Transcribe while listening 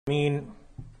آمين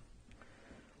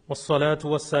والصلاة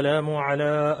والسلام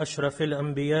على أشرف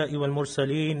الأنبياء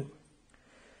والمرسلين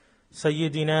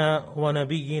سيدنا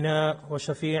ونبينا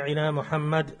وشفيعنا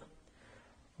محمد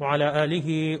وعلى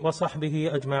آله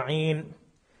وصحبه أجمعين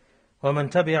ومن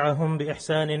تبعهم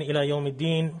بإحسان إلى يوم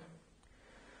الدين.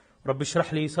 رب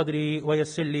اشرح لي صدري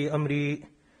ويسر لي أمري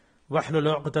واحلل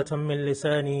عقدة من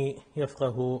لساني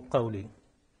يفقه قولي.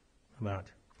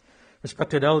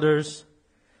 Respected elders,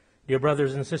 dear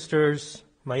brothers and sisters,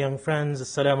 my young friends,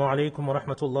 Assalamu alaikum wa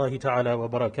rahmatullahi ta'ala wa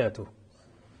barakatuh.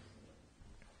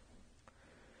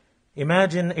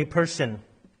 Imagine a person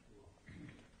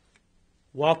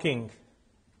walking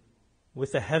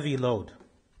with a heavy load.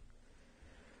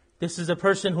 This is a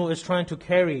person who is trying to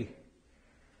carry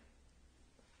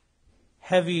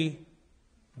heavy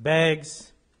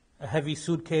bags, a heavy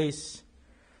suitcase,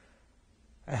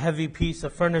 a heavy piece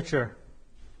of furniture,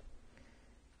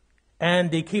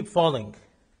 and they keep falling.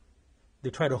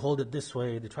 They try to hold it this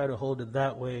way, they try to hold it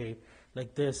that way,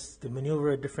 like this. They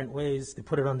maneuver it different ways, they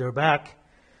put it on their back,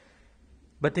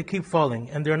 but they keep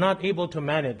falling, and they're not able to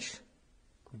manage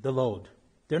the load.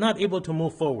 They're not able to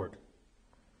move forward.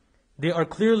 They are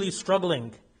clearly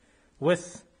struggling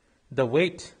with the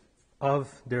weight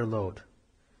of their load.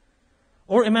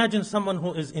 Or imagine someone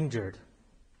who is injured.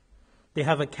 They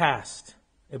have a cast,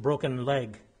 a broken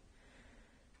leg,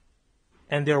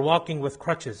 and they're walking with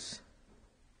crutches.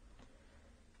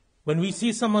 When we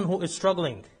see someone who is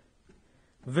struggling,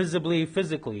 visibly,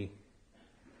 physically,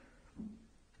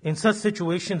 in such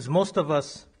situations, most of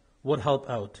us would help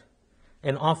out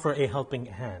and offer a helping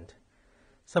hand.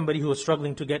 Somebody who is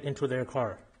struggling to get into their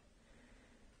car,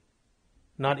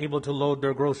 not able to load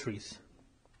their groceries.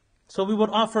 So we would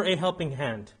offer a helping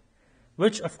hand,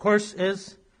 which of course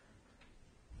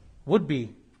would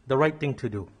be the right thing to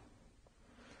do.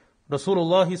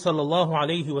 Rasulullah sallallahu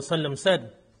alayhi wasallam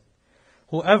said,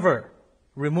 whoever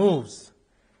removes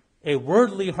a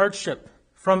worldly hardship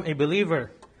from a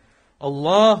believer,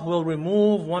 Allah will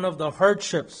remove one of the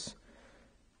hardships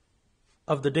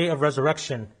of the day of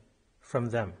resurrection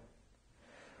from them.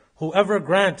 Whoever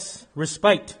grants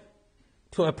respite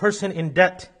to a person in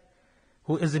debt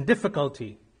who is in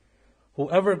difficulty,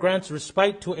 whoever grants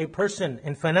respite to a person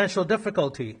in financial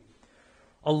difficulty,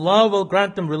 Allah will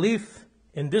grant them relief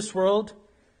in this world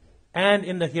and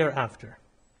in the hereafter.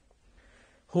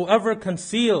 Whoever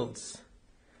conceals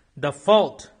the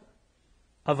fault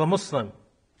of a Muslim,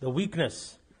 the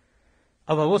weakness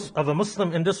of a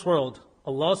Muslim in this world,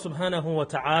 Allah subhanahu wa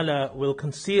ta'ala will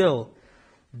conceal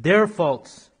their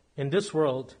faults in this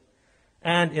world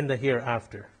and in the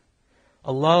hereafter.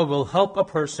 Allah will help a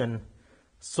person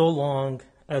so long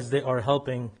as they are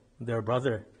helping their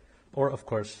brother or, of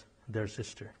course, their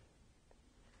sister.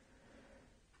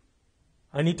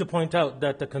 I need to point out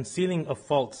that the concealing of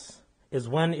faults is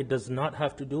when it does not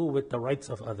have to do with the rights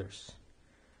of others.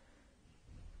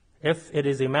 If it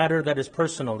is a matter that is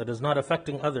personal, that is not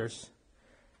affecting others,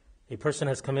 a person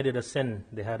has committed a sin,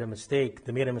 they had a mistake,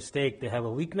 they made a mistake, they have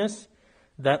a weakness,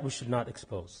 that we should not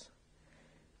expose.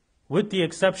 With the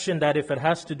exception that if it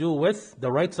has to do with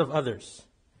the rights of others,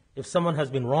 if someone has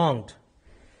been wronged,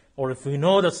 or if we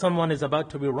know that someone is about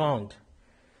to be wronged,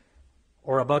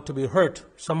 or about to be hurt,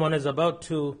 someone is about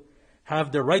to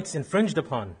have their rights infringed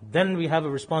upon, then we have a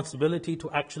responsibility to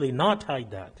actually not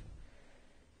hide that,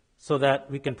 so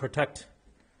that we can protect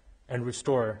and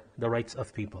restore the rights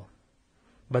of people.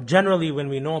 But generally, when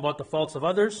we know about the faults of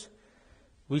others,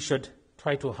 we should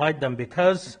try to hide them,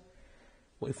 because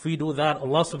if we do that,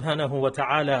 Allah subhanahu wa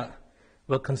ta'ala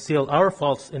will conceal our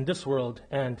faults in this world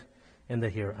and in the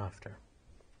hereafter.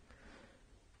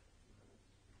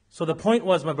 So the point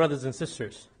was, my brothers and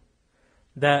sisters,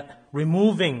 that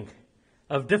removing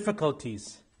of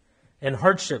difficulties and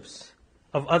hardships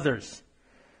of others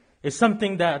is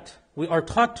something that we are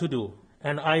taught to do,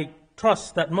 and I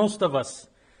trust that most of us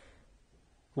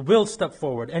will step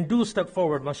forward and do step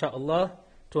forward, mashallah,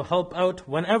 to help out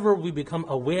whenever we become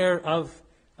aware of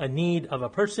a need of a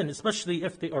person, especially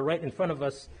if they are right in front of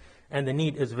us and the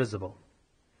need is visible.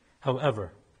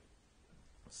 However,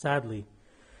 sadly,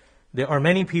 there are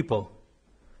many people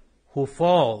who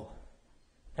fall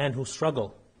and who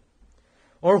struggle,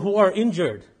 or who are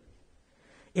injured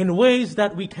in ways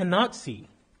that we cannot see.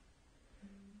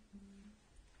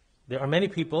 There are many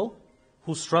people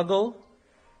who struggle,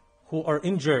 who are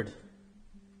injured.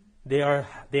 They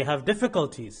have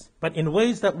difficulties, but in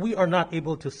ways that we are not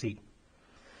able to see.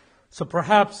 So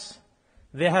perhaps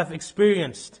they have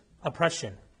experienced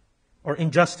oppression or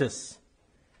injustice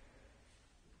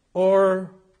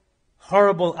or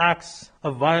horrible acts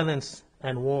of violence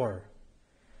and war.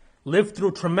 lived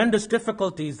through tremendous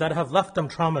difficulties that have left them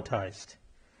traumatized.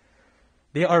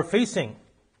 They are facing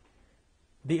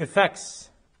the effects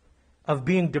of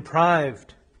being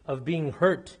deprived, of being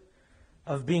hurt,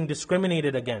 of being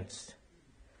discriminated against.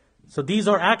 So these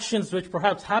are actions which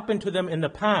perhaps happened to them in the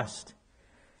past,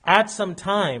 at some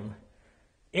time,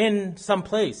 in some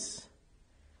place,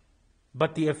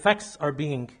 but the effects are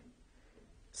being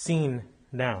seen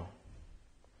now.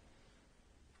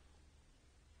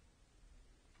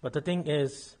 But the thing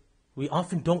is, we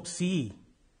often don't see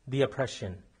the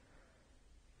oppression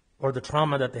or the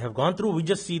trauma that they have gone through. We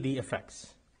just see the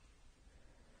effects.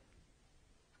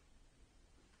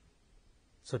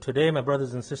 So today, my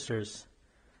brothers and sisters,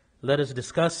 let us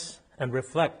discuss and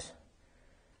reflect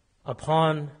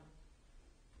upon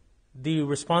the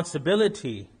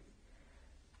responsibility,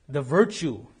 the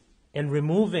virtue in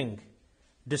removing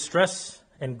distress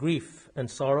and grief and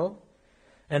sorrow,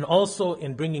 and also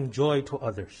in bringing joy to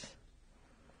others.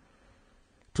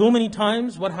 Too many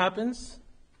times what happens?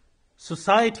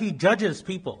 Society judges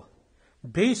people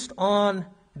based on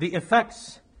the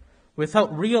effects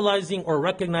without realizing or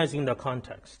recognizing the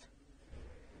context.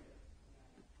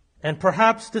 And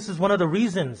perhaps this is one of the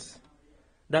reasons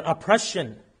that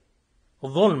oppression,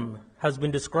 dhulm, has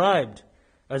been described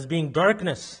as being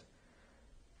darkness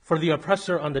for the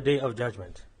oppressor on the day of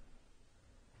judgment.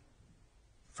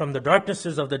 From the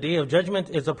darknesses of the day of judgment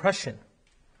is oppression.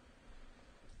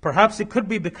 Perhaps it could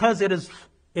be because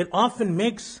it often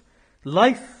makes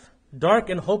life dark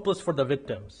and hopeless for the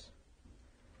victims.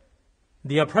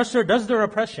 The oppressor does their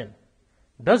oppression,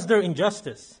 does their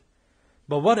injustice,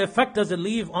 but what effect does it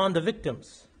leave on the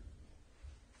victims?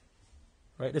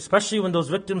 Right? Especially when those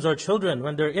victims are children,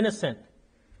 when they're innocent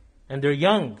and they're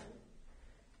young.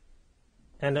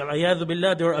 And al-iyadhu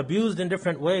billah, they're abused in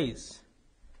different ways.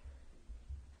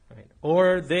 Right?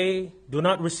 Or they do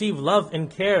not receive love and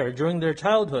care during their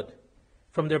childhood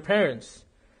from their parents.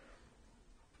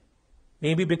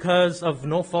 Maybe because of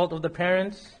no fault of the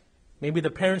parents. Maybe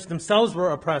the parents themselves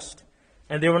were oppressed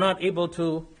and they were not able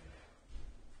to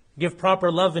give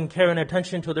proper love and care and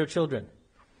attention to their children.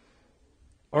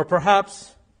 Or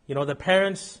perhaps, the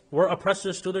parents were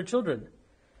oppressors to their children.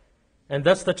 And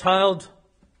thus the child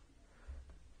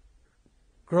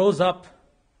grows up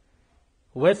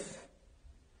with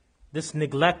this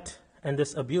neglect and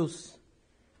this abuse,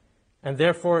 and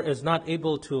therefore is not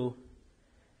able to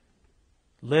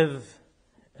live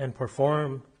and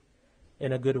perform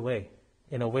in a good way,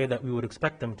 in a way that we would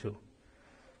expect them to.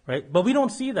 Right? But we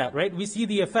don't see that, right? We see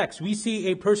the effects. We see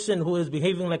a person who is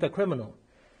behaving like a criminal.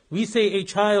 We see a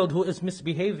child who is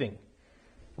misbehaving.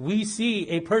 We see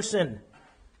a person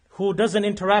who doesn't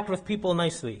interact with people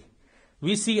nicely.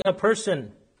 We see a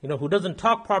person, who doesn't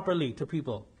talk properly to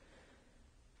people.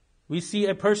 We see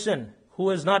a person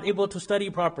who is not able to study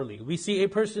properly. We see a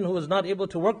person who is not able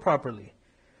to work properly.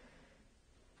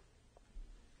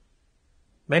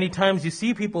 Many times you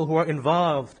see people who are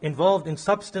involved in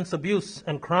substance abuse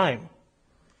and crime.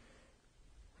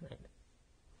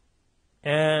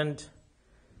 And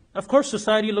of course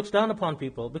society looks down upon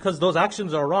people because those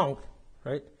actions are wrong,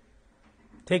 right?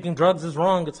 Taking drugs is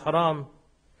wrong, it's haram.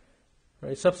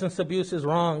 Right? Substance abuse is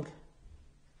wrong.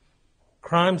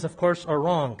 Crimes, of course, are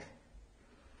wrong.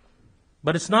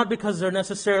 But it's not because they're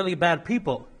necessarily bad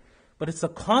people, but it's a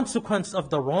consequence of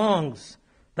the wrongs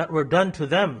that were done to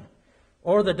them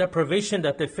or the deprivation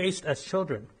that they faced as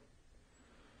children.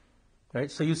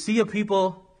 Right? So you see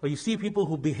people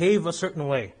who behave a certain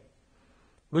way,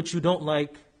 which you don't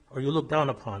like or you look down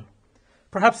upon.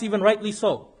 Perhaps even rightly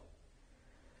so.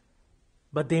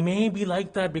 But they may be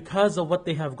like that because of what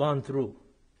they have gone through.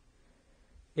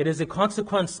 It is a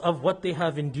consequence of what they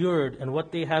have endured and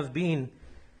what they have been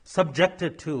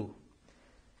subjected to.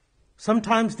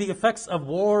 Sometimes the effects of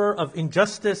war, of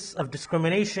injustice, of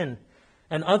discrimination,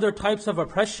 and other types of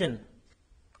oppression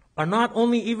are not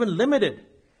only even limited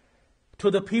to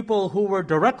the people who were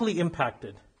directly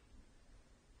impacted.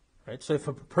 Right? So if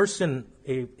a person,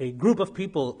 a group of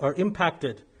people are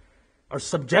impacted, are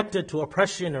subjected to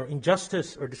oppression or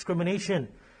injustice or discrimination,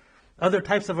 other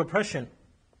types of oppression,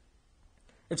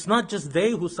 it's not just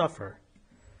they who suffer,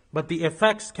 but the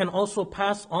effects can also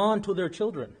pass on to their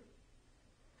children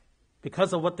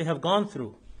because of what they have gone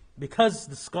through, because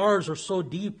the scars are so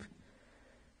deep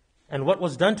and what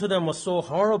was done to them was so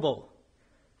horrible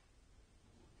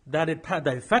that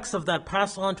the effects of that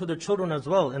pass on to their children as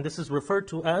well. And this is referred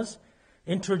to as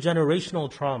intergenerational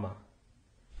trauma.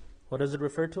 What is it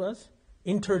referred to as?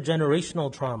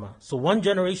 Intergenerational trauma. So one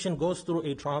generation goes through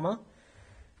a trauma,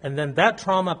 and then that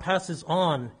trauma passes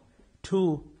on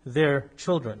to their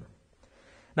children.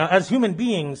 Now, as human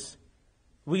beings,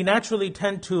 we naturally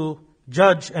tend to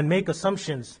judge and make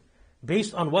assumptions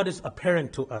based on what is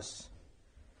apparent to us.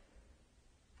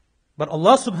 But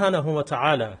Allah subhanahu wa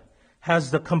ta'ala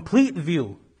has the complete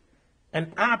view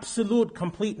and absolute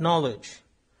complete knowledge.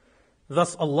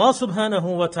 Thus Allah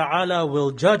subhanahu wa ta'ala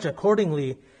will judge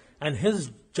accordingly, and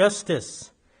His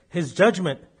justice, His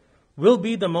judgment will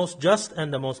be the most just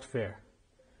and the most fair.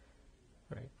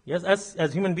 Right? Yes,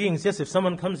 as human beings, yes, if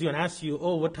someone comes to you and asks you,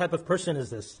 oh, what type of person is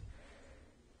this?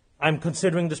 I'm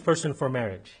considering this person for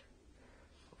marriage.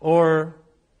 Or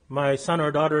my son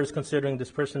or daughter is considering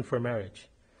this person for marriage.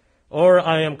 Or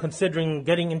I am considering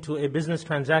getting into a business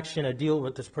transaction, a deal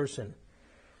with this person.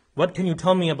 What can you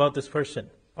tell me about this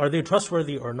person? Are they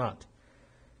trustworthy or not?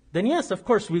 Then yes, of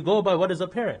course, we go by what is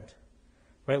apparent.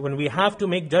 Right? When we have to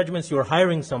make judgments, you're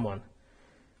hiring someone.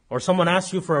 Or someone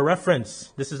asks you for a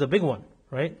reference. This is a big one,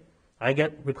 right? I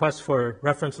get requests for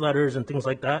reference letters and things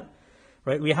like that.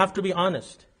 Right? We have to be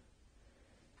honest.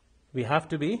 We have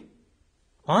to be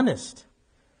honest.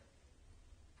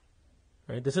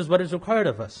 Right? This is what is required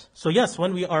of us. So yes,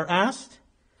 when we are asked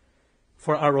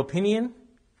for our opinion,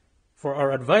 for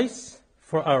our advice,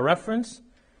 for our reference,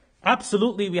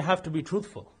 absolutely we have to be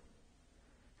truthful.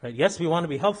 Right? Yes, we want to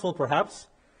be helpful perhaps,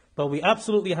 but we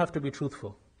absolutely have to be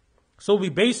truthful. So we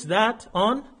base that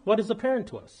on what is apparent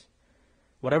to us.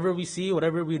 Whatever we see,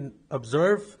 whatever we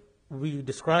observe, we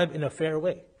describe in a fair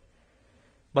way.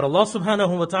 But Allah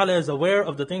subhanahu wa ta'ala is aware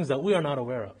of the things that we are not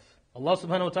aware of. Allah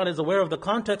subhanahu wa ta'ala is aware of the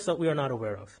context that we are not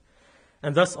aware of.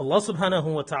 And thus Allah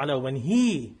subhanahu wa ta'ala, when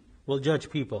He will judge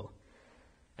people,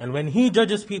 and when He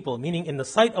judges people, meaning in the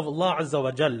sight of Allah Azza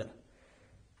wa Jalla,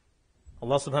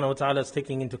 Allah subhanahu wa ta'ala is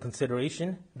taking into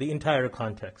consideration the entire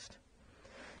context.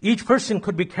 Each person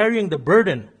could be carrying the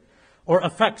burden or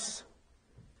effects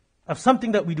of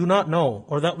something that we do not know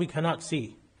or that we cannot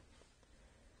see.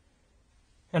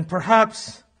 And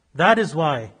perhaps that is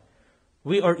why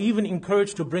we are even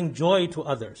encouraged to bring joy to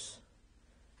others.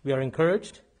 We are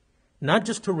encouraged not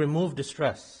just to remove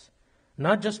distress,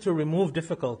 not just to remove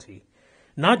difficulty,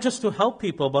 not just to help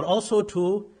people, but also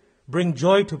to bring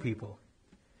joy to people.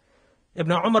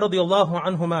 Ibn Umar radiallahu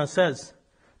anhuma says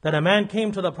that a man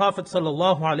came to the Prophet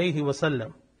sallallahu alaihi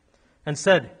wasallam and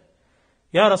said,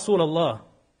 Ya Rasulullah,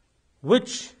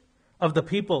 which of the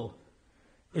people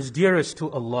is dearest to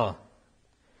Allah?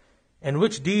 And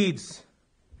which deeds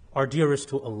are dearest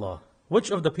to Allah?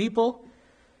 Which of the people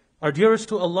are dearest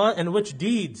to Allah, and which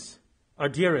deeds are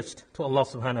dearest to Allah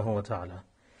subhanahu wa ta'ala?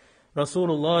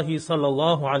 Rasulullah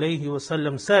sallallahu alayhi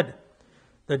wasallam said,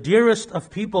 the dearest of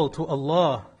people to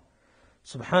Allah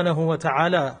subhanahu wa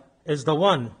ta'ala is the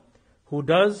one who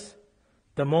does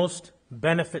the most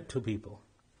benefit to people.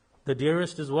 The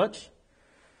dearest is what?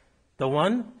 The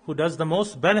one who does the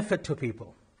most benefit to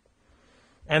people.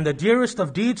 And the dearest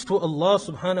of deeds to Allah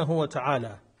subhanahu wa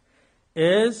ta'ala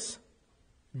is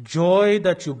joy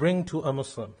that you bring to a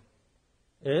Muslim.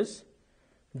 Is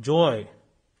joy,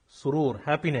 surur,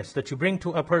 happiness that you bring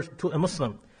to a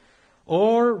Muslim.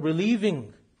 Or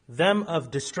relieving them of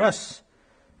distress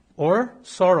or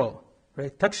sorrow.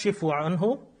 Right? Takshifu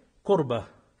anhu kurba.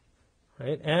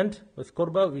 Right? And with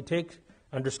kurba we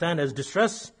understand as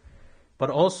distress, but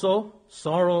also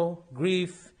sorrow,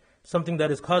 grief, something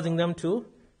that is causing them to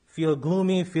feel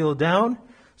gloomy, feel down.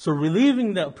 So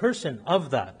relieving the person of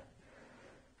that.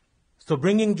 So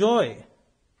bringing joy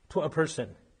to a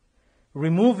person.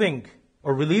 Removing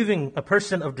or relieving a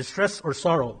person of distress or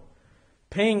sorrow.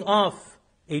 Paying off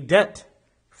a debt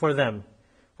for them.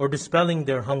 Or dispelling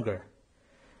their hunger.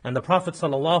 And the Prophet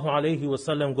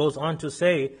ﷺ goes on to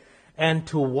say, and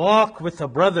to walk with a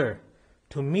brother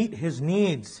to meet his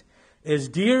needs is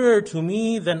dearer to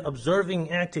me than observing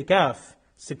i'tikaf,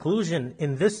 seclusion,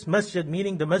 in this masjid,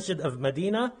 meaning the masjid of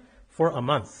Medina, for a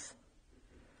month.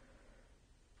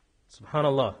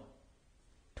 Subhanallah.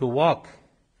 To walk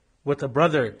with a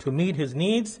brother to meet his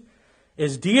needs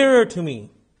is dearer to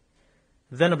me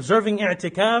than observing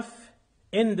i'tikaf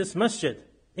in this masjid,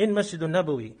 in Masjid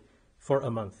al-Nabawi, for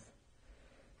a month.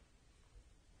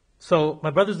 So, my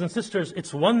brothers and sisters,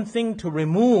 it's one thing to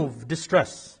remove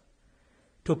distress,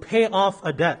 to pay off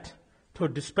a debt, to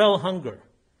dispel hunger.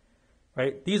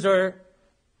 Right? These are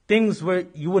things where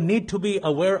you would need to be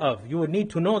aware of. You would need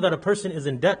to know that a person is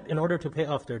in debt in order to pay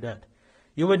off their debt.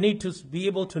 You would need to be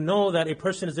able to know that a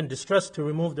person is in distress to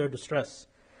remove their distress.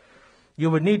 You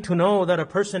would need to know that a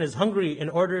person is hungry in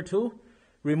order to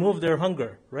remove their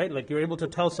hunger. Right? Like you're able to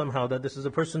tell somehow that this is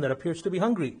a person that appears to be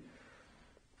hungry.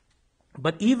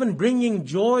 But even bringing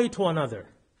joy to another,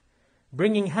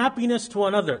 bringing happiness to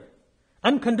another,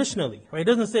 unconditionally. Right? He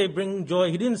doesn't say bring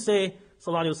joy. He didn't say,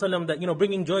 sallallahu alaihi wasallam, that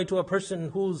bringing joy to a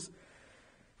person who's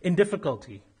in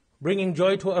difficulty, bringing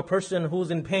joy to a person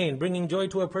who's in pain, bringing joy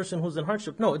to a person who's in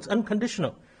hardship. No, it's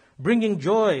unconditional. Bringing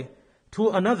joy to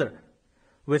another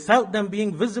without them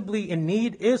being visibly in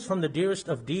need is from the dearest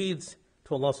of deeds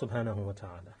to Allah subhanahu wa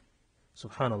ta'ala.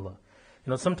 Subhanallah.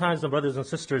 Sometimes, my brothers and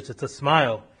sisters, it's a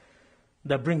smile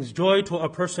that brings joy to a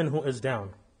person who is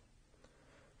down.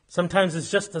 Sometimes it's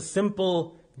just a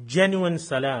simple, genuine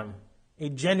salam, a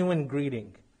genuine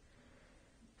greeting.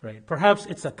 Right? Perhaps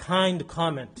it's a kind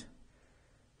comment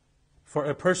for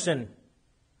a person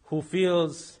who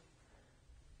feels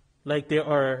like they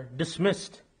are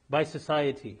dismissed by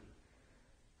society,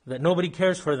 that nobody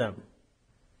cares for them,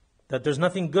 that there's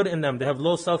nothing good in them, they have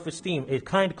low self-esteem. A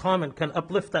kind comment can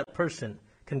uplift that person,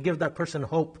 can give that person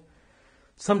hope.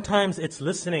 Sometimes it's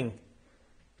listening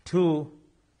to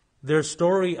their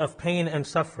story of pain and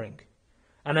suffering.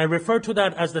 And I refer to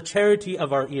that as the charity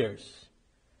of our ears.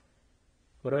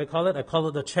 What do I call it? I call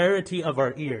it the charity of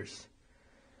our ears.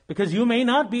 Because you may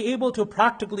not be able to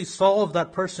practically solve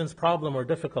that person's problem or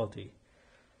difficulty.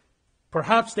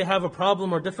 Perhaps they have a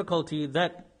problem or difficulty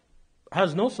that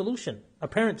has no solution,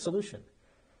 apparent solution,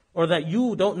 or that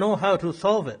you don't know how to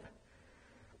solve it.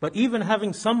 But even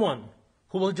having someone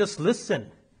who will just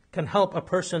listen can help a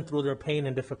person through their pain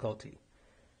and difficulty.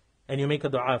 And you make a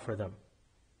dua for them.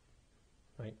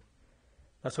 Right?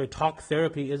 That's why talk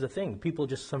therapy is a thing. People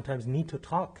just sometimes need to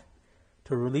talk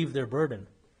to relieve their burden.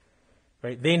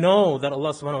 Right? They know that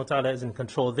Allah subhanahu wa ta'ala is in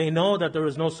control. They know that there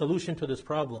is no solution to this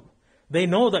problem. They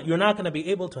know that you're not going to be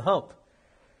able to help.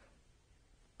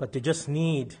 But they just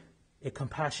need a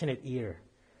compassionate ear.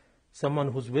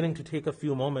 Someone who's willing to take a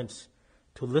few moments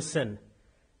to listen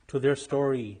to their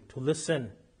story, to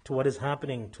listen to what is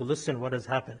happening, to listen what has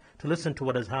happened, to listen to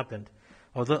what has happened.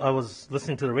 I was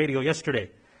listening to the radio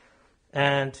yesterday.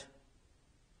 And,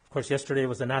 of course, yesterday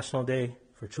was the National Day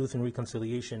for Truth and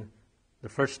Reconciliation, the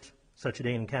first such a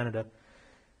day in Canada.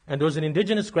 And there was an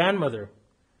indigenous grandmother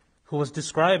who was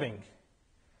describing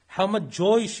how much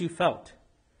joy she felt.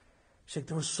 She said,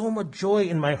 there was so much joy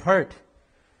in my heart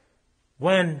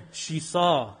when she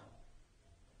saw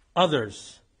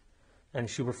others, and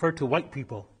she referred to white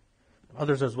people,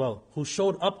 others as well, who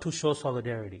showed up to show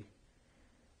solidarity,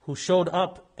 who showed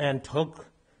up and took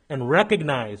and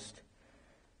recognized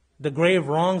the grave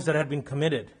wrongs that had been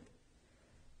committed,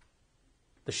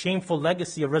 the shameful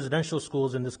legacy of residential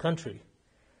schools in this country,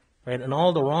 right, and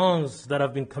all the wrongs that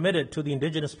have been committed to the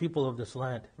indigenous people of this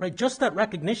land. Right, just that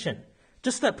recognition,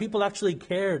 just that people actually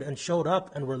cared and showed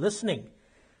up and were listening,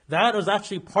 that was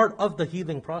actually part of the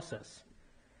healing process.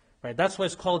 Right, that's why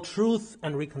it's called truth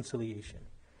and reconciliation.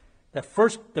 That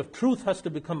first, the truth has to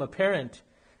become apparent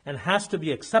and has to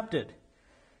be accepted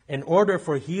in order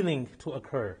for healing to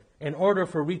occur, in order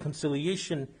for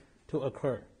reconciliation to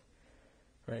occur.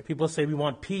 Right? People say we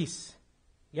want peace.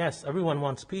 Yes, everyone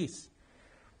wants peace.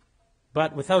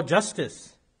 But without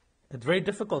justice, it's very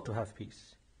difficult to have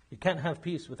peace. You can't have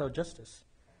peace without justice.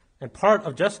 And part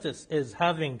of justice is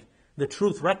having the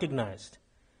truth recognized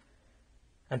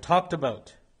and talked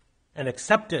about and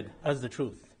accepted as the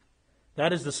truth.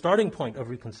 That is the starting point of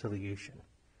reconciliation.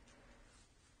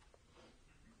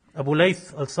 Abu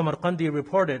Layth al-Samarqandi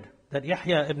reported that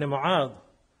Yahya ibn Mu'adh,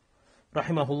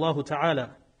 rahimahullah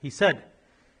ta'ala, he said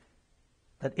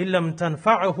that إِلَّمْ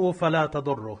تَنْفَعُهُ فَلَا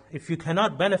تَضُرُّهُ. If you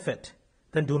cannot benefit,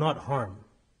 then do not harm.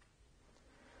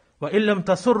 وَإِلَّمْ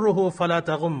تَسُرُّهُ فَلَا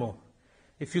تَغُمُّهُ.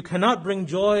 If you cannot bring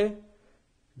joy,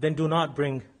 then do not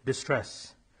bring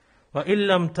distress.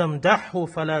 وَإِلَّمْ تَمْدَحْهُ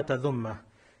فَلَا تَذُمَّهُ.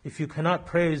 If you cannot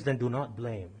praise, then do not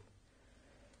blame.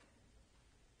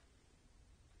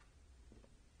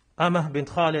 Amah bint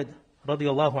Khalid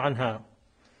radiyallahu anha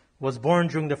was born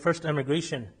during the first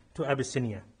emigration to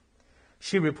Abyssinia.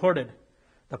 She reported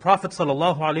the Prophet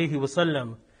sallallahu alaihi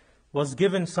wasallam was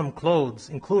given some clothes,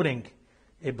 including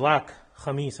a black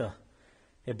khamisa,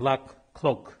 a black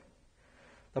cloak.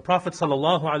 The Prophet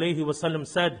sallallahu alaihi wasallam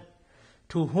said,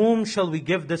 "To whom shall we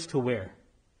give this to wear?"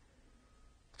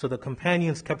 So the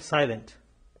companions kept silent.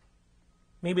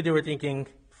 Maybe they were thinking,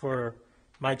 for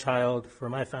my child, for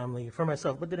my family, for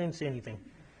myself, but they didn't say anything.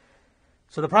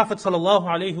 So the Prophet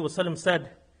ﷺ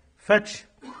said, "Fetch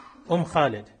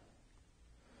Khalid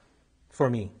for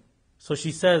me." So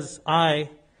she says,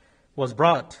 I was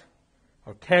brought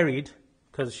or carried,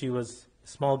 because she was a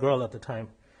small girl at the time,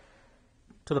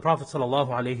 to the Prophet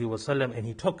ﷺ, and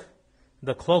he took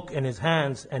the cloak in his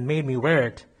hands and made me wear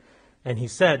it. And he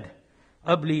said,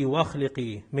 Abli wa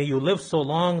akhliqi, may you live so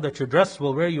long that your dress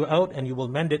will wear you out and you will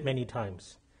mend it many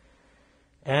times.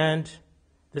 And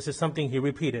this is something he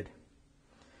repeated.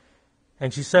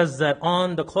 And she says that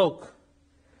on the cloak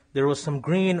there was some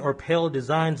green or pale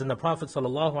designs, and the Prophet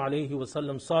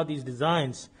ﷺ saw these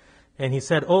designs, and he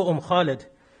said, "Oh Khalid,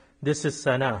 this is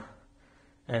Sana."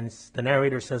 And the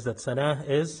narrator says that Sana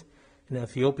is an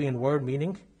Ethiopian word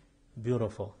meaning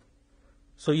beautiful.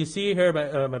 So you see here,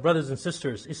 my brothers and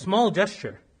sisters, a small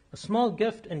gesture, a small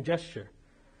gift and gesture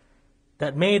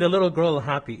that made a little girl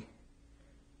happy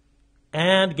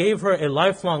and gave her a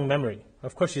lifelong memory.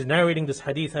 Of course, she's narrating this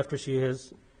hadith after she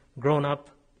has grown up.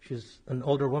 She's an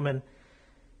older woman.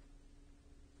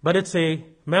 But it's a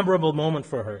memorable moment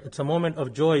for her. It's a moment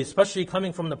of joy, especially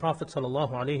coming from the Prophet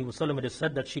ﷺ. It is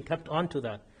said that she kept on to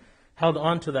that, held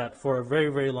on to that for a very,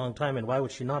 very long time. And why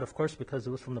would she not? Of course, because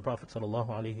it was from the Prophet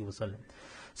ﷺ.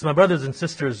 So my brothers and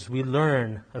sisters, we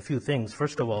learn a few things.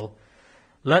 First of all,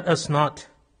 let us not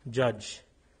judge,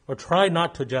 or try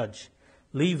not to judge.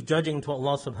 Leave judging to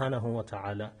Allah subhanahu wa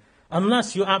ta'ala,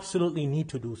 unless you absolutely need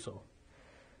to do so.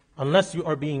 Unless you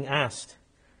are being asked,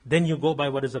 then you go by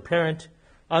what is apparent.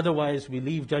 Otherwise, we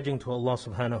leave judging to Allah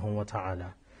subhanahu wa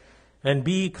ta'ala. And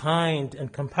be kind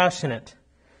and compassionate,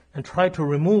 and try to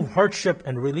remove hardship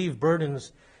and relieve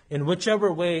burdens in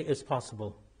whichever way is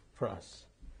possible for us.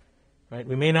 Right?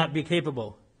 We may not be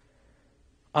capable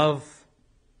of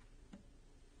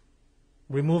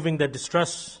removing the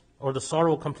distress or the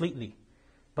sorrow completely,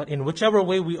 but in whichever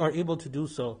way we are able to do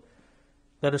so,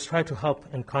 let us try to help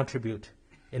and contribute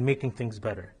in making things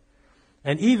better.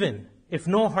 And even if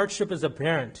no hardship is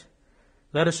apparent,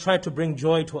 let us try to bring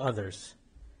joy to others.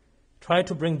 Try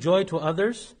to bring joy to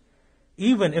others,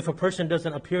 even if a person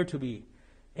doesn't appear to be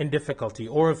in difficulty,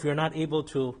 or if you're not able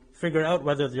to figure out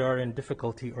whether they are in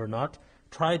difficulty or not.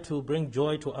 Try to bring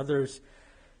joy to others,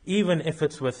 even if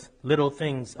it's with little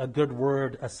things, a good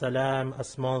word, a salam, a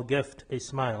small gift, a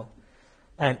smile.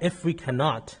 And if we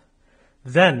cannot,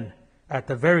 then at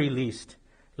the very least,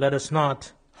 let us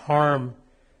not harm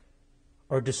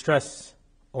or distress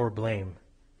or blame.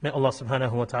 May Allah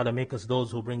subhanahu wa ta'ala make us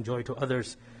those who bring joy to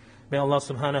others. May Allah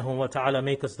subhanahu wa ta'ala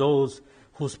make us those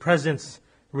whose presence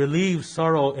relieves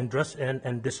sorrow and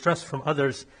distress from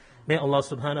others. May Allah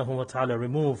subhanahu wa ta'ala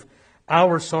remove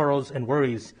our sorrows and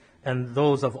worries and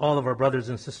those of all of our brothers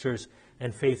and sisters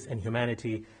in faith and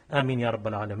humanity. Ameen ya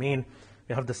Rabbal Alameen.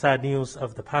 We have the sad news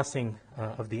of the passing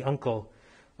of the uncle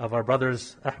of our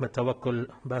brothers Ahmed Tawakkul,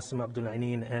 Basim Abdul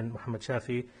Ainin, and Muhammad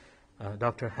Shafi,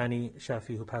 Dr. Hani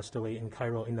Shafi, who passed away in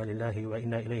Cairo. Inna lillahi wa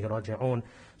inna ilayhi raji'un.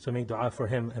 So make dua for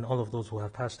him and all of those who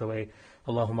have passed away.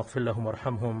 Allahumma ighfir lahum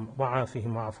warhamhum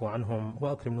wa'afihim wa'afu anhum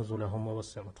wa akrim nuzulahum wa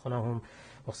wassi' madkhalahum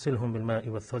واغسلهم بالماء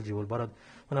والثلج والبرد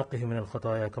ونقهم من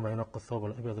الخطايا كما ينقى الثوب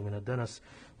الأبيض من الدنس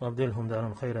وأبدلهم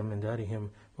دارا خيرا من دارهم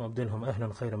وأبدلهم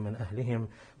أهلا خيرا من أهلهم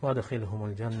وأدخلهم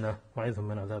الجنة وعذهم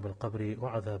من عذاب القبر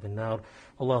وعذاب النار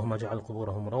اللهم اجعل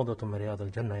قبورهم روضة من رياض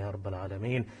الجنة يا رب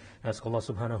العالمين. Ask Allah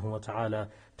subhanahu wa ta'ala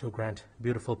to grant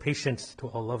beautiful patience to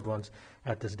all loved ones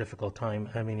at this difficult time.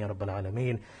 Ameen ya Rabbal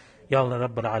Alameen. Ya Allah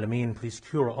Rabbal Alameen, please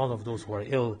cure all of those who are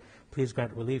ill. Please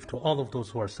grant relief to all of those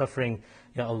who are suffering.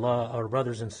 Ya Allah, our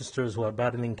brothers and sisters who are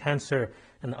battling cancer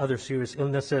and other serious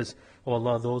illnesses. Oh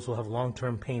Allah, those who have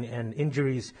long-term pain and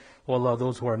injuries. Oh Allah,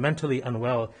 those who are mentally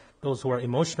unwell. Those who are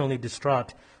emotionally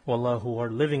distraught. Oh Allah, who are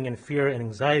living in fear and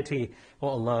anxiety. Oh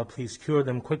Allah, please cure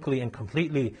them quickly and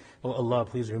completely. Oh Allah,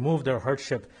 please remove their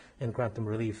hardship and grant them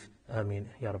relief. Ameen.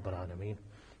 Ya Rabbal Alameen.